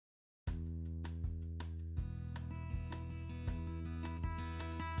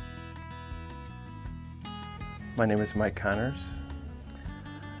My name is Mike Connors.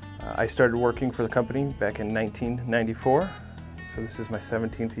 I started working for the company back in 1994, so this is my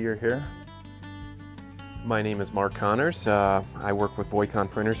 17th year here. My name is Mark Connors. I work with BoyConn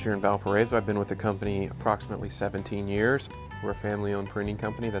Printers here in Valparaiso. I've been with the company approximately 17 years. We're a family-owned printing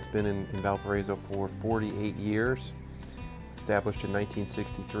company that's been in Valparaiso for 48 years, established in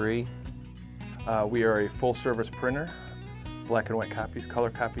 1963. We are a full-service printer, black and white copies,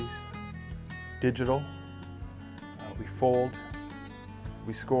 color copies, digital. We fold,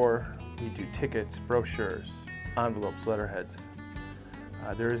 we score, we do tickets, brochures, envelopes, letterheads.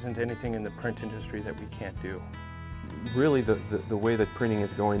 There isn't anything in the print industry that we can't do. Really the way that printing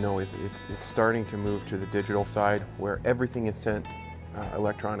is going though is it's starting to move to the digital side where everything is sent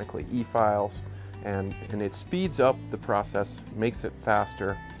electronically, e-files, and it speeds up the process, makes it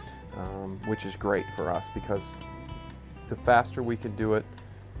faster, which is great for us because the faster we can do it,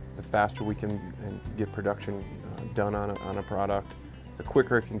 the faster we can get production done on a product, the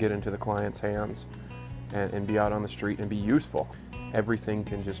quicker it can get into the client's hands and be out on the street and be useful. Everything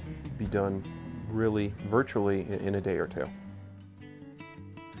can just be done really virtually in a day or two.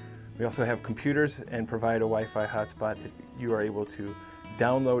 We also have computers and provide a Wi-Fi hotspot that you are able to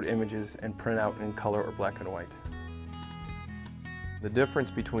download images and print out in color or black and white. The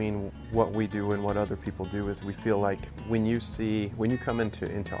difference between what we do and what other people do is we feel like when you come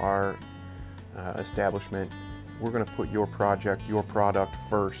into our establishment, we're going to put your project, your product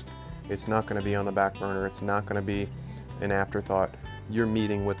first. It's not going to be on the back burner. It's not going to be an afterthought. You're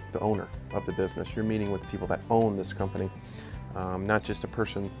meeting with the owner of the business. You're meeting with the people that own this company, not just a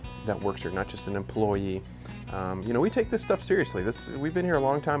person that works here, not just an employee. You know, we take this stuff seriously. We've been here a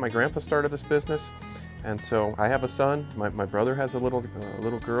long time. My grandpa started this business. And so I have a son, my brother has a little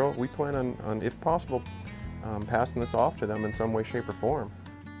girl. We plan on if possible, passing this off to them in some way, shape, or form.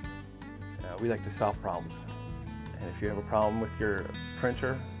 We like to solve problems. And if you have a problem with your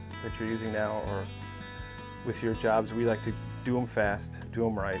printer that you're using now or with your jobs, we like to do them fast, do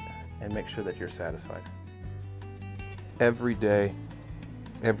them right, and make sure that you're satisfied. Every day,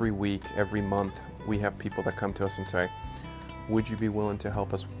 every week, every month, we have people that come to us and say, would you be willing to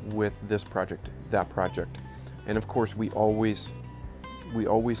help us with this project, that project? And of course, we always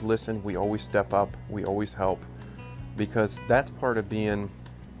listen, we always step up, we always help, because that's part of being,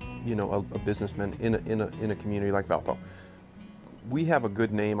 you know, a businessman in a community like Valpo. We have a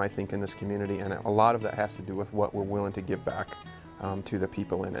good name, I think, in this community, and a lot of that has to do with what we're willing to give back to the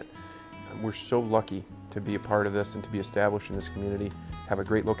people in it. We're so lucky to be a part of this and to be established in this community, have a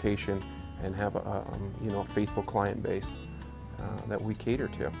great location, and have a you know, a faithful client base that we cater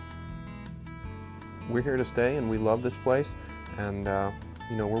to. We're here to stay, and we love this place, and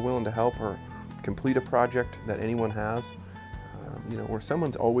you know, we're willing to help or complete a project that anyone has. You know, where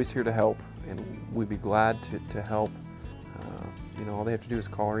someone's always here to help, and we'd be glad to help. You know, all they have to do is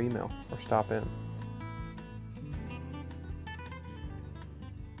call or email or stop in.